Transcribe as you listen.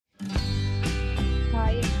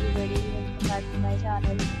Hi everybody, welcome back to my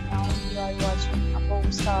channel. Now you are watching a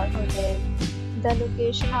 4-star hotel. The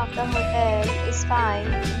location of the hotel is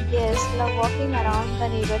fine. Guests love walking around the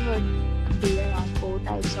neighborhood. There are 4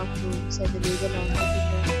 types of rooms available on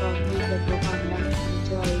booking.com. You can book online and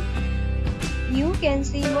enjoy. You can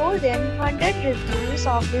see more than 100 reviews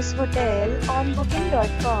of this hotel on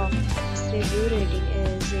booking.com. Its review rating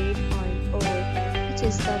is 8.4, which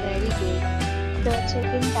is the very good. The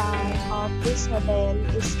check-in time of this hotel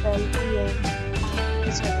is 12 p.m. and the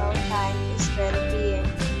check-out time is 12 p.m.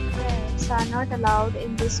 Pets are not allowed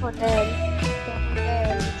in this hotel. The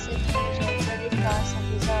hotel accepts major credit cards and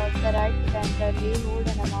reserves the right to temporarily hold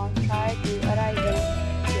an amount prior to arrival.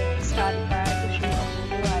 Guests are required to show a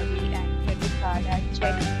photo ID and credit card at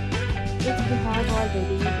check-in. If you have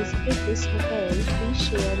already visited this hotel, please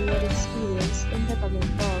share your experience in the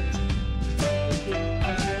comment box.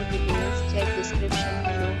 Check description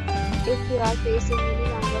below. If you are facing any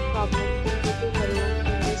kind of problem in booking a room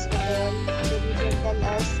in this hotel, then you can tell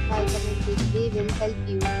us by commenting. We will help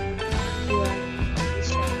you. If you are new to this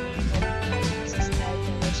channel, then subscribe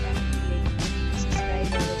our channel.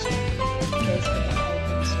 Subscribe our channel and press the bell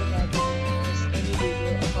icon so that you don't miss any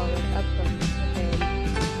video of our upcoming hotel.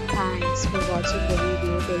 Thanks for watching the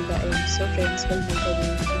video till the end. So friends, will meet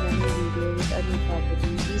again in a new video with a new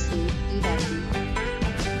property. Be safe, be happy.